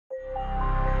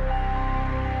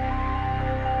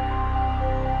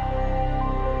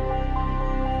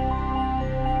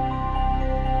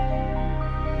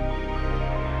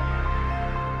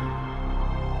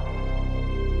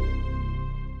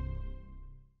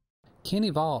Kenny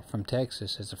Vault from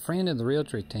Texas is a friend of the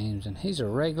Realtree teams, and he's a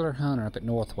regular hunter up at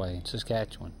Northway in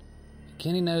Saskatchewan. And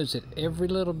Kenny knows that every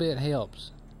little bit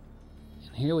helps.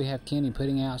 And here we have Kenny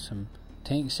putting out some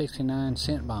Tank 69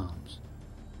 scent bombs.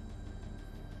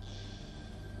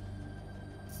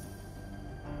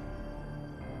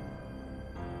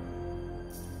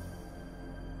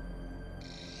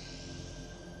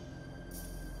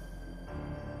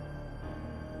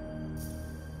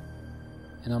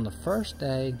 And on the first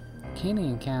day, Kenny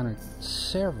encountered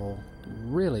several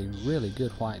really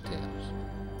good whitetails.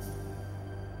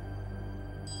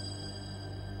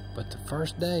 But the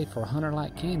first day for a hunter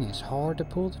like Kenny, it's hard to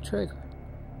pull the trigger.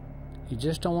 You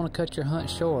just don't want to cut your hunt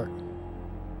short,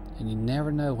 and you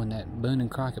never know when that Boone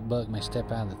and Crockett buck may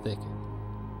step out of the thicket.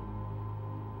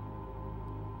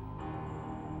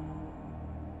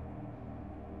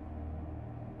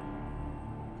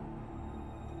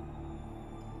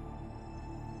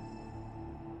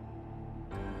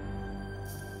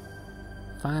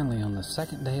 Finally, on the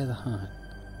second day of the hunt,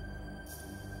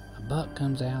 a buck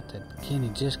comes out that Kenny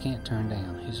just can't turn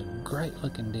down. He's a great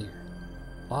looking deer.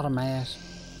 A lot of mass,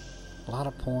 a lot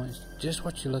of points, just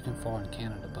what you're looking for in a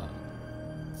Canada buck.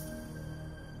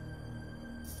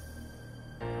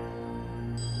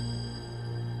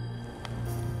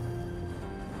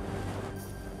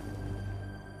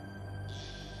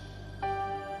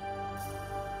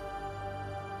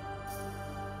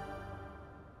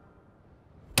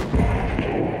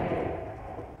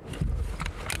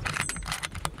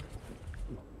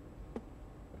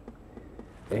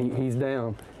 He's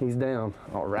down. He's down.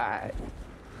 All right.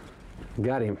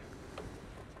 Got him.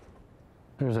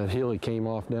 There's that hill he came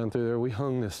off down through there. We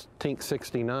hung this Tank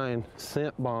 69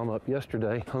 scent bomb up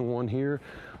yesterday. Hung one here,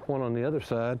 one on the other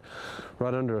side,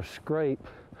 right under a scrape.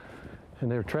 And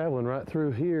they were traveling right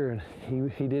through here,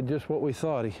 and he did just what we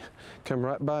thought. He come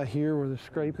right by here where the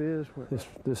scrape is.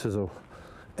 This is a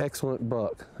excellent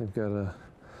buck. They've got a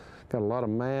lot of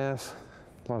mass,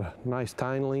 a lot of nice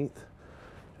tine length.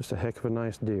 Just a heck of a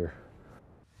nice deer.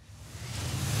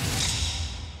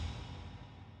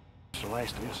 It's the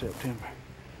last day of September.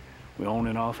 We're on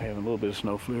and off having a little bit of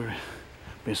snow flurry.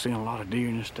 Been seeing a lot of deer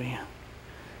in this stand.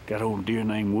 Got an old deer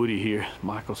named Woody here.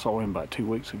 Michael saw him about 2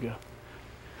 weeks ago.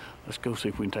 Let's go see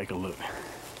if we can take a look.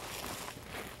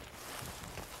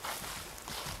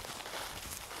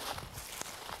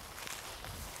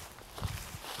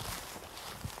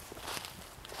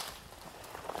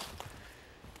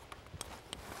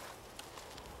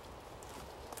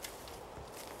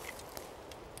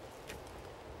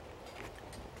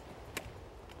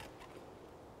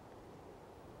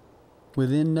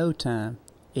 Within no time,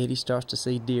 Eddie starts to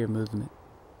see deer movement.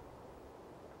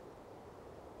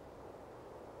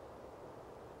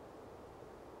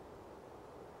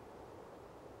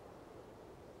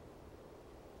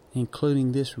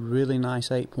 Including this really nice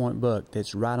 8-point buck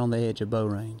that's right on the edge of bow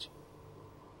range.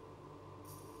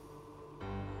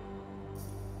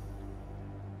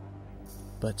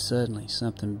 But suddenly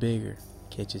something bigger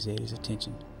catches Eddie's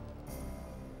attention.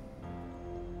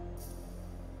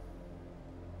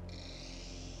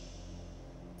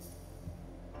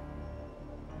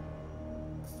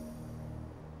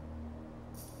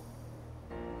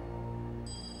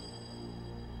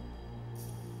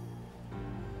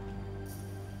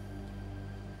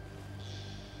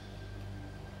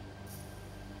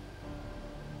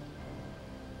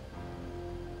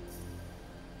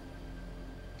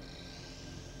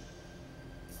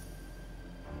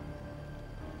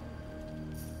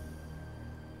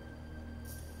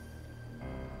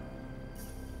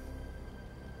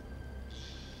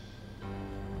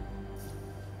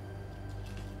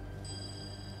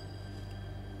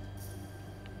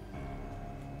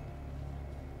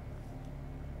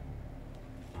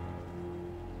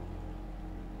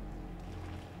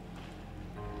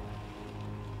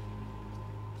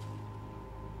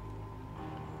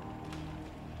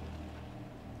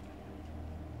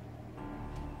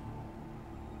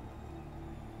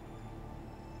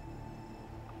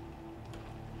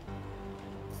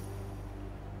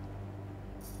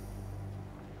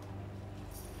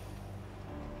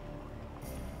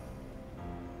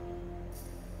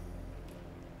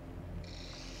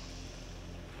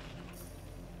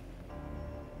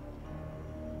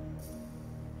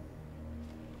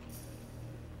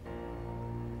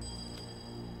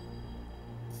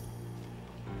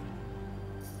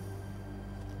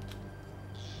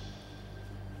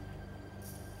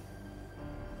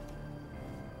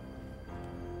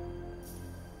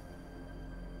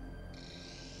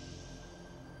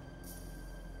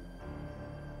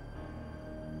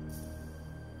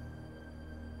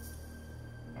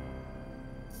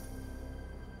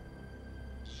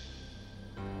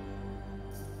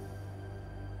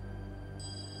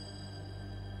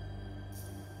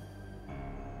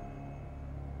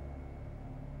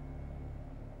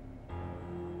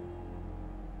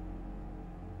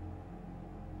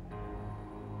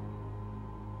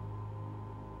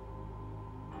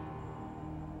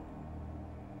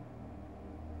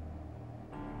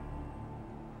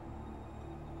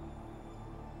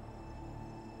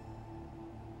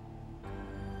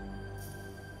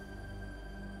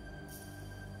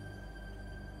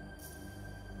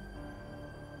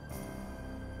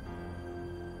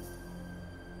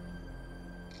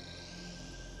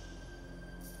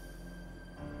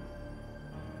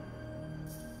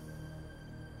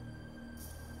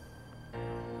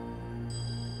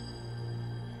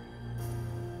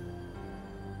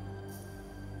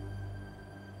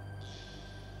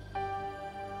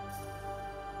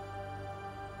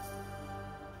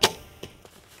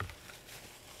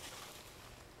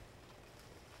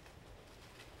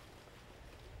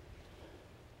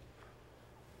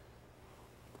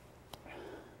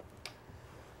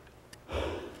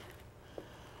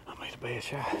 bad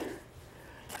shot.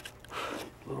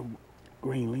 Little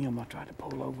green limb I tried to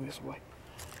pull over this way.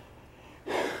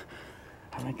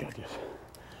 I think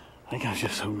I was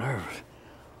just so nervous.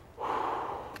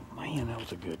 Man, that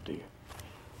was a good deer.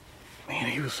 Man,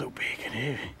 he was so big and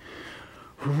heavy.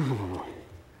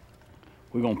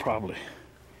 We're gonna probably,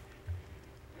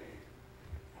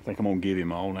 I think I'm gonna give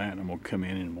him all night and I'm gonna come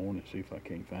in the morning and see if I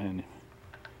can't find him.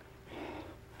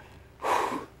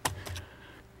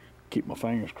 Keep my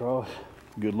fingers crossed.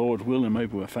 Good Lord's willing,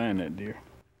 maybe we'll find that deer.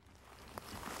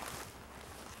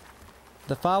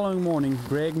 The following morning,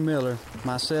 Greg Miller,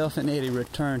 myself, and Eddie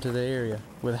returned to the area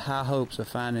with high hopes of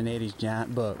finding Eddie's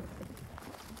giant buck.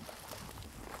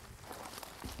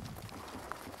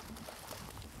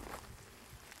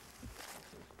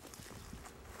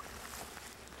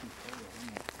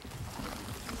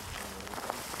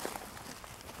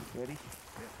 Ready?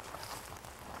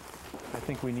 I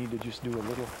think we need to just do a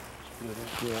little.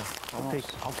 Yeah, I'll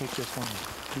take this one.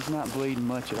 He's not bleeding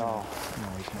much at all. No,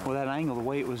 he's not. Well, that angle, the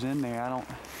way it was in there, I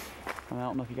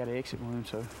don't know if he got an exit wound,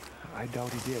 so I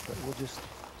doubt he did, but we'll just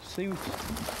see.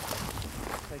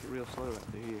 take it real slow right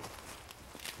through here.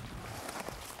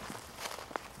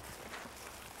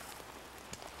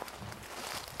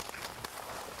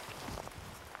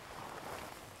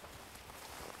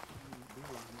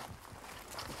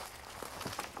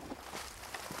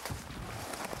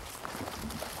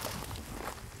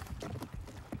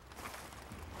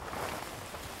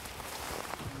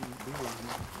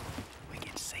 We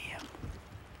can see him.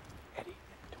 Eddie,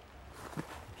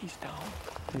 he's down.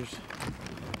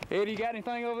 Eddie, you got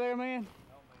anything over there, man?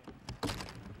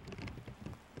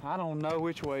 I don't know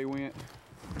which way he went.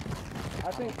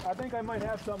 I think I might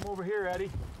have something over here, Eddie.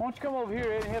 Why don't you come over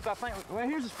here, Eddie, and help? I think, well,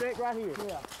 here's a speck right here.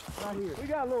 Yeah, right here. We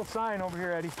got a little sign over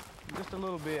here, Eddie. Just a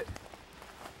little bit.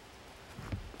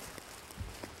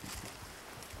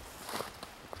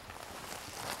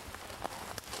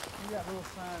 We got a little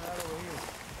sign right over here.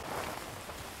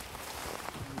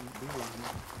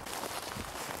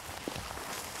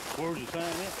 Where's the sign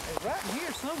at? It's right in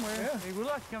here somewhere. Yeah. Hey, we'd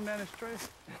like to come down this trail.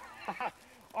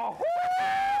 Oh,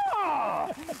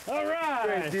 all right.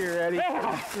 Great deer, Eddie.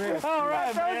 Yeah. All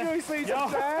right, man. We see some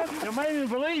sign. You made me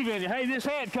believe in you. Hey, this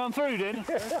hat come through, didn't it?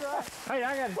 That's right.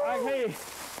 Hey, hey.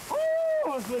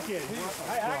 Woo, let's look at it.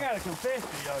 Hey, I got to confess to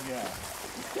y'all guys.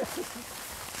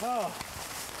 Oh,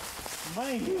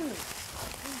 man.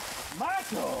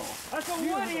 Michael, that's a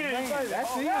Woody in it.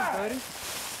 That's him, buddy.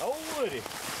 Oh, Woody.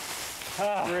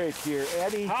 Great deer,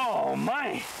 Eddie. Oh,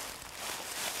 man.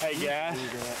 Hey, guys,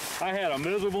 I had a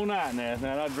miserable night last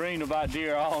night. I dreamed about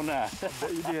deer all night.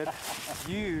 You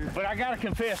did. But I got to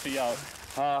confess to y'all,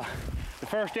 the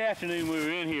first afternoon we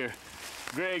were in here,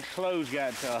 Greg's clothes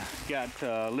got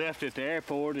left at the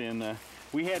airport, and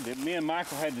me and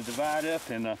Michael had to divide up,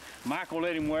 and Michael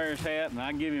let him wear his hat, and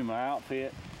I give him my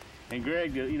outfit. And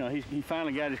Greg, you know, he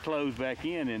finally got his clothes back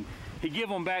in, and he gave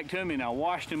them back to me, and I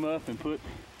washed them up and put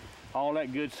all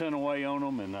that good sun away on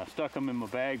them, and I stuck them in my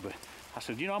bag. But I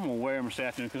said, you know, I'm gonna wear them this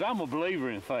afternoon because I'm a believer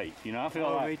in faith. You know, I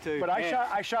feel like. Me too. But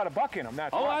I shot a buck in him.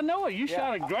 That's Oh, right. I know it. You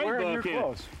shot a great wearing buck your in it.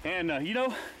 clothes. And you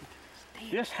know,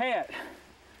 this hat,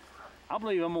 I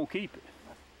believe I'm gonna keep it.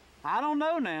 I don't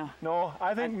know now. No,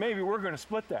 I think maybe we're going to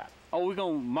split that.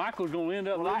 Oh, Michael's gonna end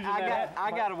up Well, losing that hat?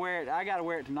 I gotta wear it. I gotta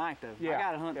wear it tonight, though. Yeah. I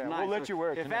gotta hunt Yeah, tonight. we'll let you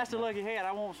wear it If tonight, that's the lucky hat,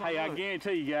 I want something. Hey, I good.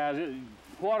 guarantee you guys,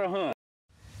 what a hunt.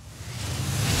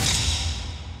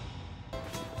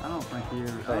 I don't think he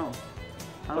ever. Hey, I don't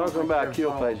Talking think about he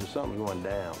kill ever pages, something's going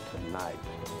down tonight.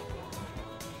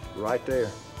 Right there.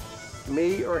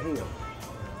 Me or him.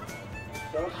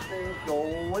 Something's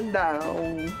going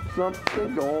down.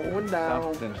 Something's going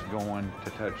down. Something's going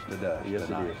to touch the dust Yes,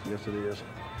 tonight. it is. Yes, it is.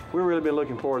 We've really been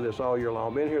looking forward to this all year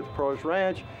long. Been here at the Pros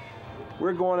Ranch.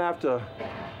 We're going after,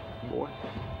 boy,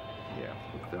 Yeah,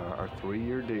 our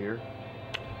 3-year deer.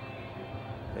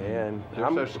 and They're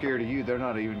so scared of you, they're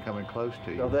not even coming close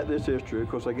to you. No, this is true. Of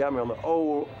course, they got me on the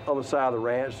old other side of the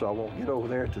ranch, so I won't get over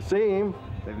there to see him.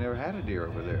 They've never had a deer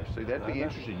over there. See, that'd be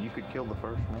interesting. You could kill the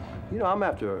first one. You know, I'm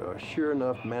after a sure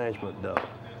enough management doe.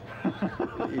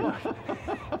 You know.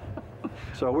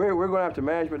 So we're going after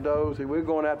management does, and we're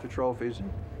going after trophies,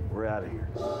 and we're out of here.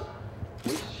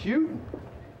 We're shooting.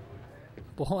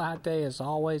 Boy, I tell you, it's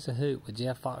always a hoot with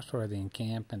Jeff Foxworthy in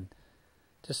camp, and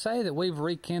to say that we've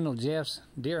rekindled Jeff's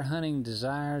deer hunting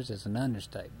desires is an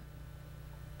understatement.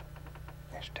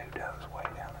 There's 2 does way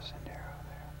down the Sendero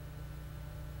there.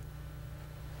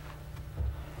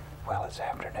 Well, it's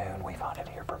afternoon. We've hunted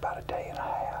here for about a day and a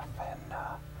half and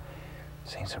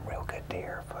seen some real good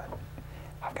deer, but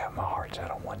I've got my heart set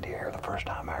on one deer. The first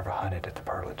time I ever hunted at the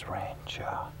Perlitz Ranch.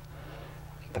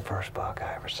 The first buck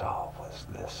I ever saw was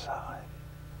this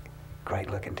great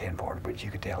looking 10-pointer, but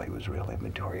you could tell he was real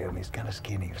immature. I mean, he's kind of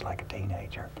skinny, he was like a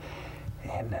teenager.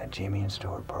 And Jimmy and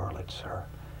Stuart Burlitz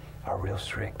are real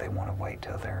strict. They want to wait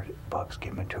till their bucks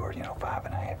get mature, you know,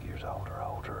 5.5 years old or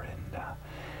older. And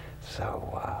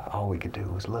so all we could do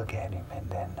was look at him. And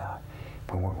then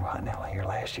when we were hunting out here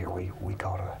last year, we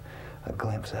caught a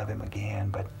glimpse of him again,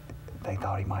 but they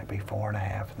thought he might be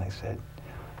 4.5, and they said,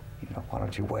 you know, why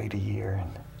don't you wait a year?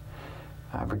 And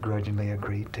I begrudgingly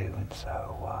agreed to, and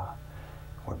so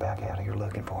we're back out here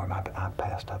looking for him. I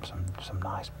passed up some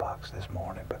nice bucks this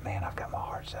morning, but man, I've got my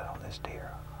heart set on this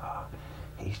deer.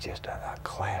 He's just a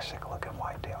classic looking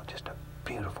whitetail, just a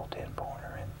beautiful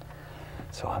 10-pointer, and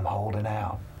so I'm holding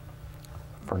out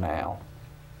for now.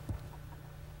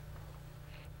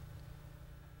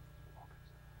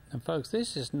 And folks,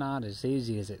 this is not as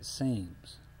easy as it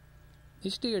seems.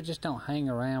 These deer just don't hang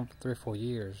around for 3 or 4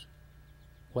 years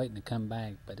waiting to come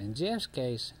back. But in Jeff's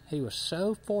case, he was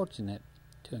so fortunate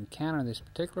to encounter this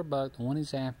particular buck, the one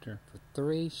he's after, for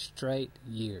 3 straight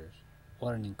years.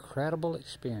 What an incredible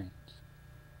experience.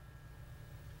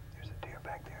 There's a deer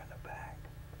back there in the back.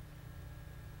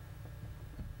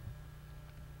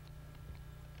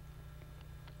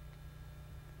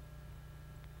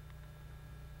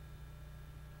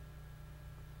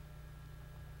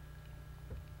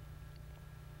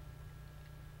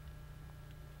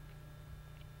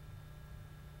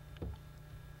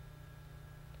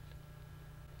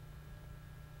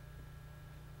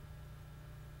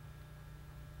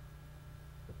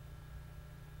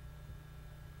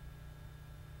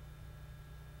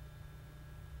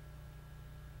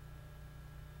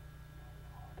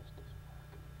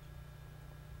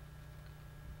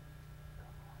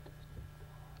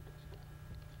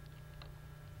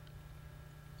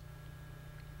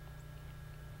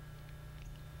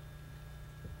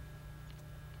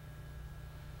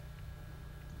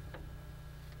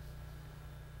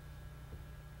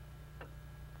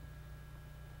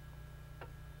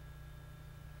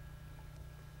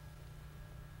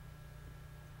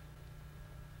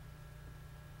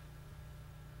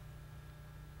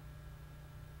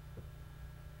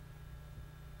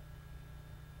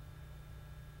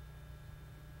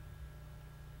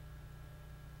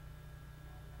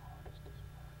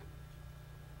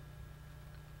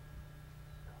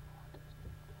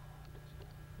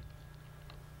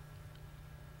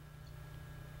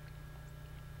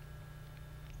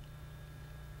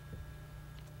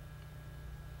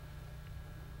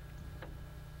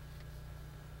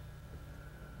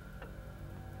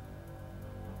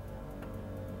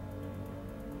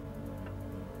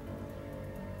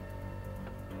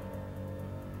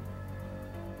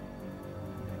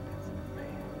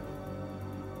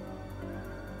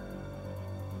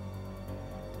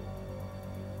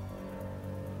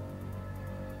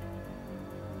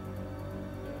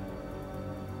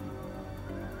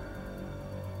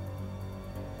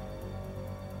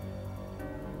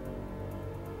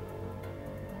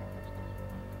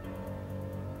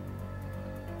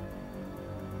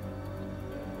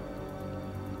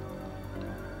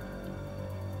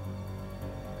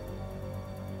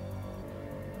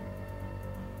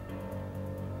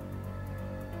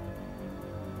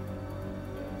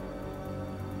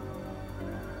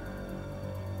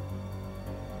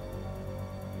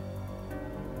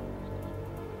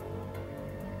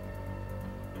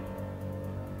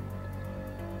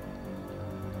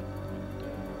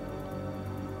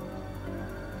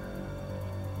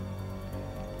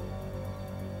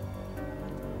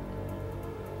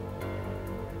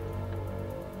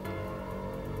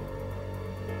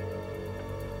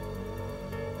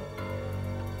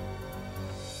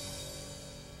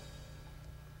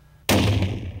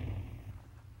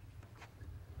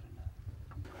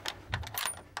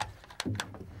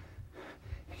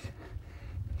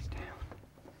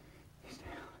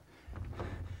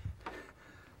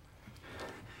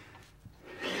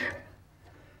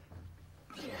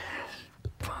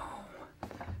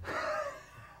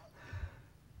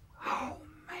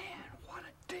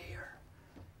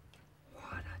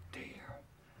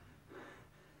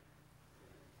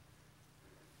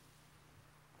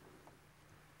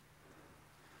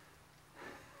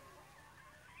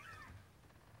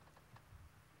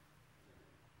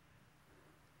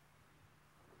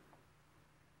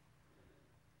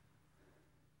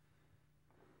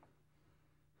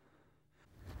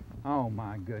 Oh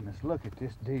my goodness, look at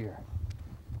this deer.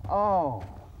 Oh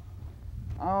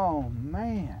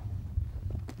man.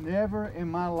 Never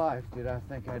in my life did I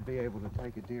think I'd be able to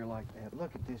take a deer like that. Look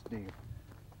at this deer.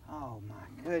 Oh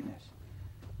my goodness.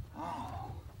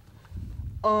 Oh,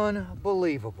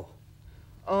 unbelievable.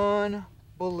 Unbelievable.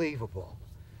 unbelievable.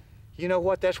 You know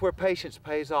what? That's where patience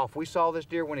pays off. We saw this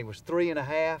deer when he was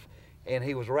 3.5, and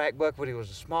he was a rack buck, but he was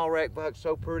a small rack buck,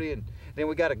 so pretty. And then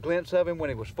we got a glimpse of him when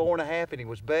he was 4.5, and he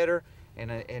was better.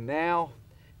 And now,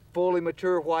 fully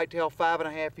mature whitetail,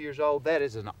 5.5 years old. That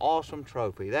is an awesome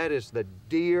trophy. That is the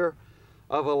deer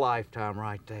of a lifetime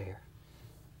right there.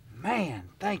 Man,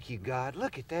 thank you, God.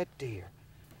 Look at that deer.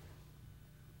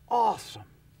 Awesome.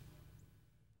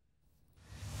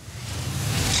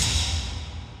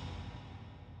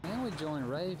 Now we join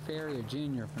Ray Ferrier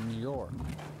Jr. from New York.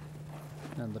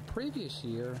 Now the previous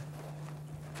year,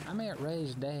 I met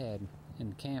Ray's dad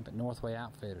in camp at Northway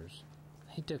Outfitters.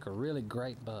 He took a really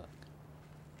great buck.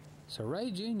 So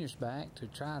Ray Jr.'s back to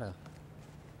try to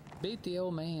beat the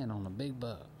old man on a big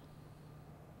buck.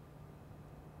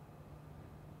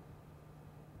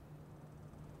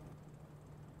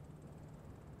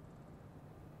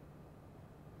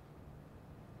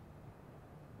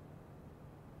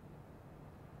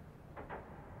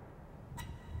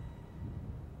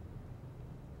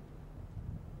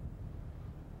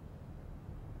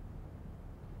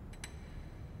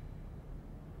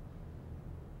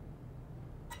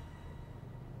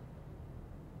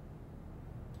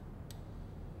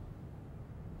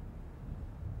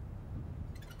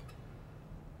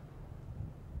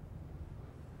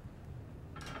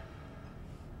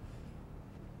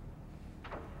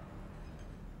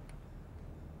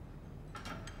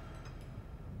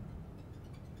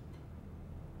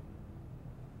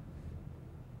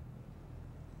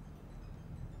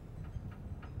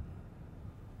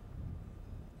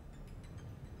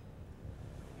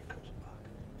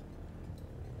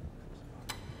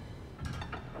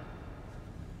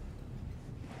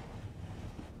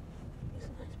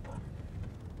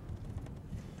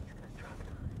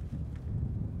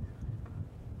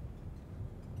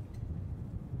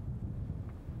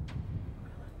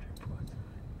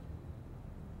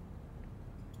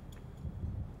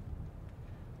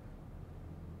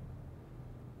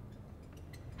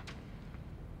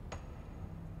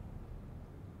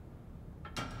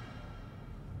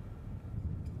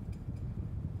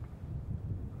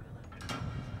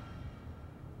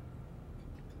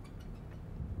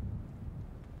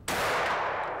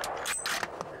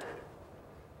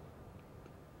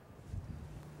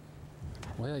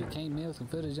 Well, you can't miss some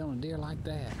footage on a deer like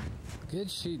that. Good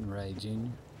shooting, Ray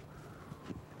Jr.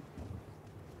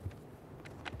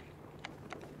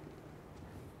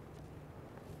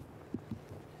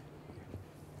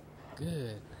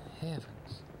 Good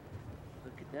heavens.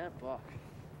 Look at that buck.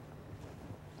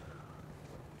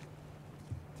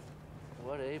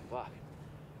 What a buck.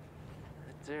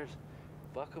 There's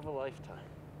buck of a lifetime.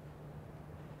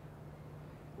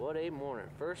 What a morning.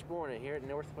 First morning here at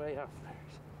Northway Outfitters.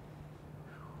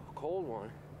 Cold one,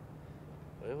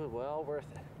 but it was well worth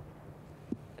it.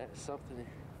 That is something that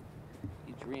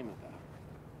you dream about.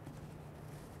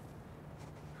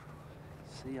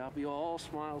 See, I'll be all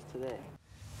smiles today.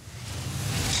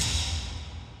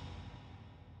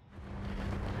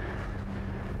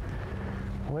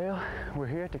 Well, we're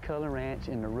here at the Cullen Ranch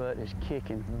and the rut is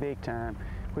kicking big time.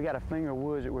 We got a finger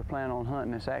woods that we're planning on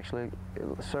hunting. It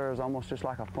serves almost just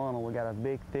like a funnel. We got a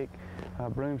big, thick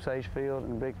broom sage field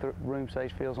and big broom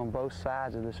sage fields on both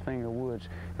sides of this finger woods.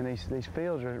 And these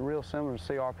fields are real similar to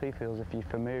CRP fields if you're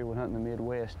familiar with hunting the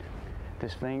Midwest.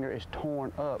 This finger is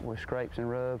torn up with scrapes and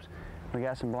rubs. We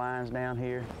got some blinds down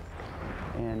here,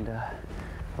 and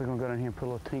we're gonna go down here and put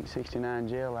a little Tink 69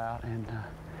 gel out, and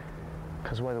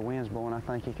because the way the wind's blowing, I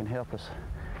think it can help us.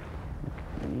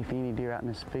 If any deer out in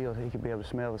this field, he could be able to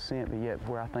smell the scent, but yet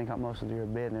where I think most of the deer are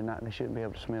bedding, they shouldn't be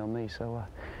able to smell me. So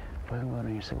we're gonna go down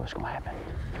here and see what's gonna happen.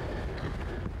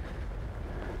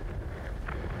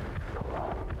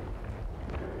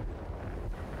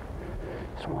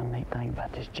 That's one neat thing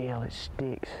about this gel, it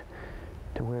sticks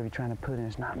to wherever you're trying to put it.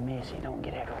 It's not messy, it don't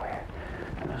get everywhere.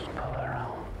 Just pull it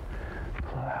on,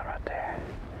 pull it out right there.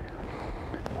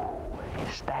 Ooh,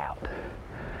 it's stout,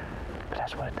 but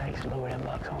that's what it takes to lure them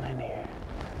bucks on in here.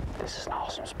 This is an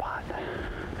awesome spot.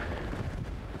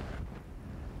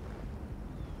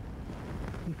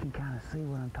 You can kind of see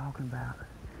what I'm talking about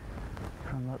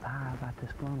from up high about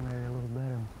this funnel area a little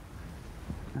better.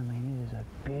 I mean, it is a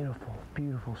beautiful,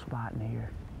 beautiful spot in here.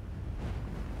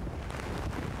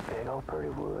 Big old pretty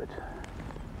woods.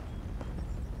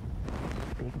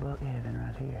 Big buck heaven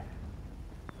right here.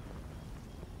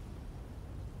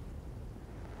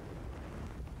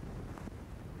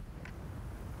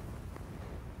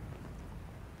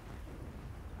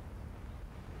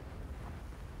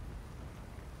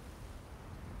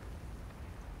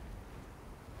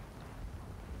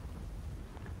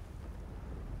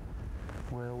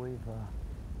 Well,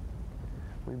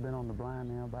 We've been on the blind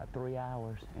now about 3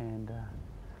 hours, and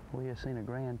we have seen a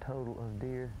grand total of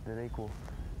deer that equal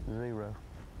 0.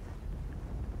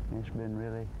 It's been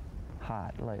really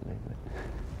hot lately, but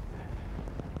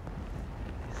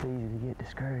it's easy to get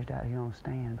discouraged out here on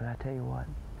stand. But I tell you what,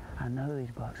 I know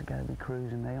these bucks have got to be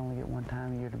cruising. They only get one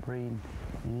time a year to breed,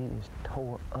 and it is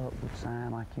tore up with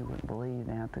sign like you wouldn't believe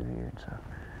down through here. And so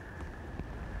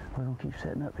we're gonna keep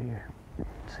setting up here,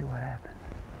 see what happens.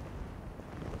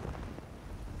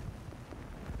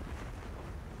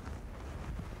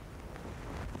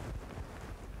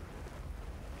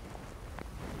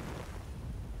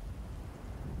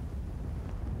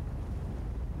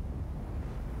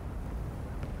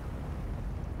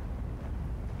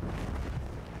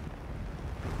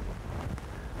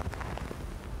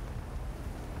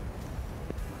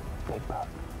 Big buck.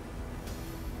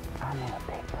 I mean a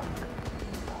big buck.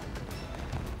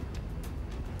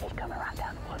 He's coming right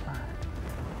down the wood line.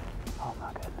 Oh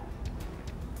my goodness.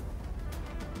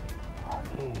 A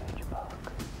huge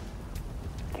buck.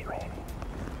 Get ready.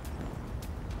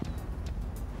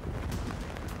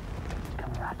 He's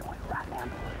coming right down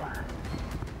the wood line.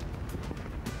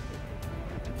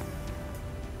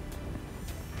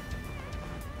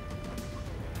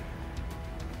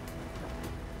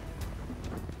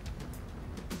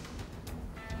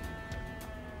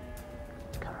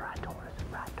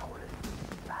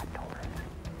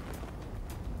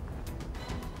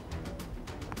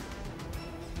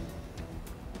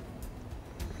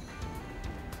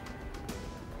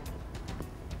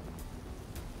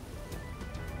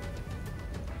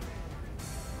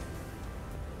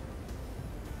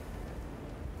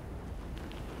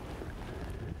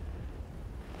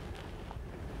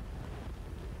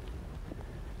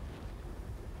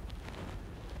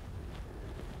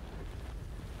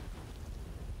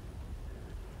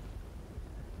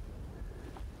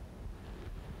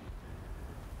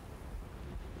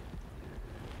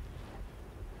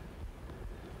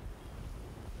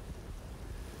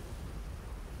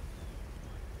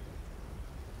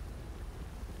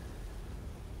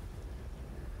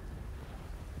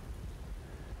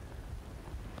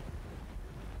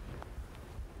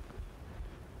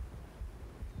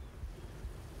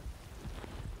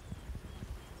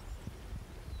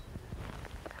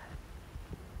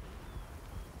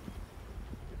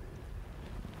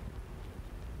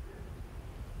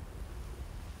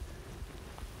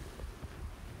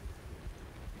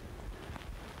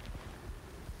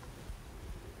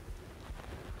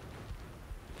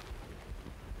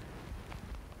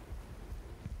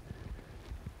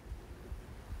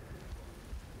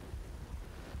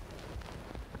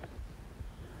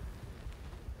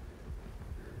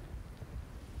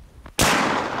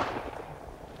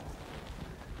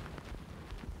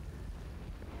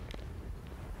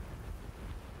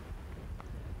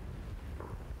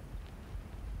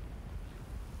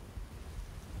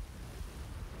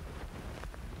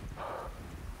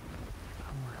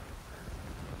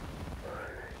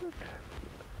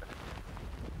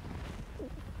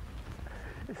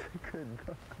 It's a good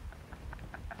buck.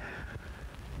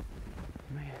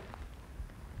 Man.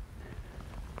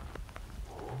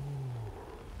 Ooh,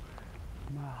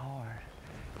 my heart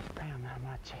is pounding out of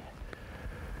my chest.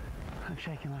 I'm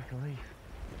shaking like a leaf.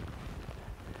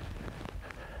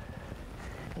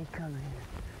 He's coming in.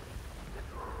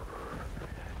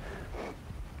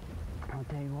 I'll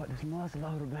tell you what, this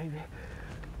muzzleloader, baby.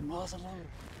 Muzzleloader.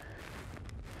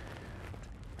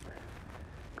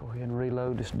 Go ahead and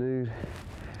reload this dude.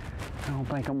 I don't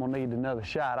think I'm gonna need another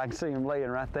shot. I can see him laying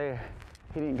right there.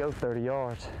 He didn't go 30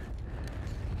 yards.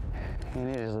 And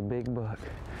it is a big buck.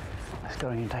 Let's go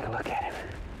ahead and take a look at him.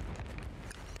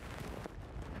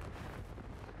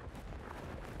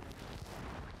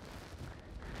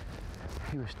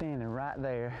 He was standing right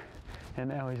there, and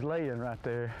now he's laying right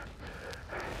there.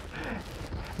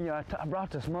 You know, I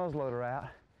brought this muzzleloader out.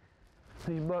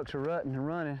 These bucks are rutting and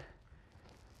running.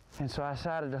 And so I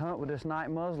decided to hunt with this night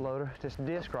muzzleloader, this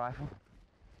disc rifle.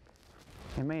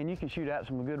 And man, you can shoot out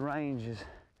some good ranges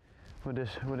with this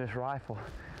rifle.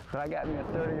 But I got me a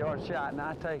 30-yard shot, and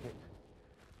I take it.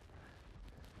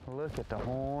 Look at the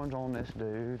horns on this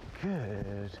dude.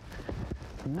 Good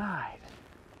night.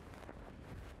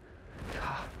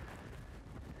 God.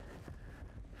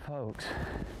 Folks,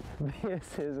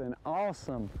 this is an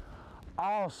awesome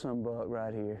buck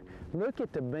right here. Look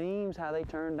at the beams, how they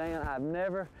turn down. I've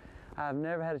never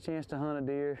had a chance to hunt a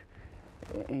deer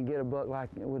and get a buck like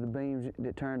with the beams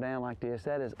that turn down like this.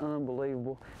 That is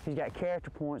unbelievable. He's got character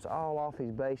points all off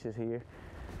his bases here.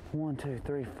 1, 2,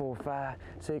 3, 4, 5,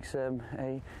 6, 7,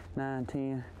 8, 9,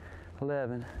 10,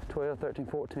 11, 12, 13,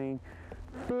 14,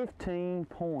 15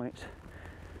 points.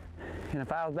 And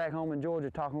if I was back home in Georgia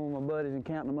talking with my buddies and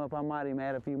counting them up, I might even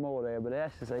add a few more there. But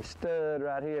that's just a stud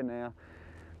right here now.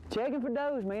 Checking for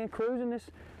does, man. Cruising this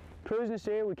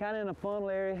area. We're kind of in a funnel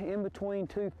area in between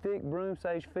two thick broom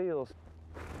sage fields.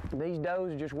 These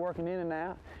does are just working in and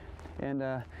out. And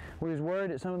we was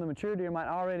worried that some of the mature deer might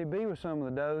already be with some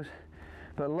of the does.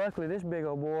 But luckily this big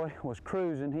old boy was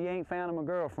cruising. He ain't found him a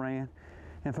girlfriend.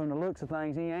 And from the looks of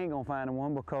things, he ain't gonna find him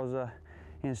one, because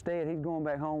instead he's going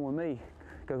back home with me.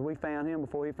 Because we found him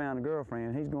before he found a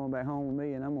girlfriend. He's going back home with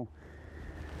me, and I'm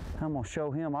gonna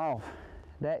show him off.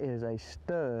 That is a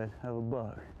stud of a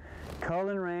buck.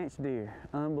 Cullen Ranch deer,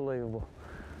 unbelievable.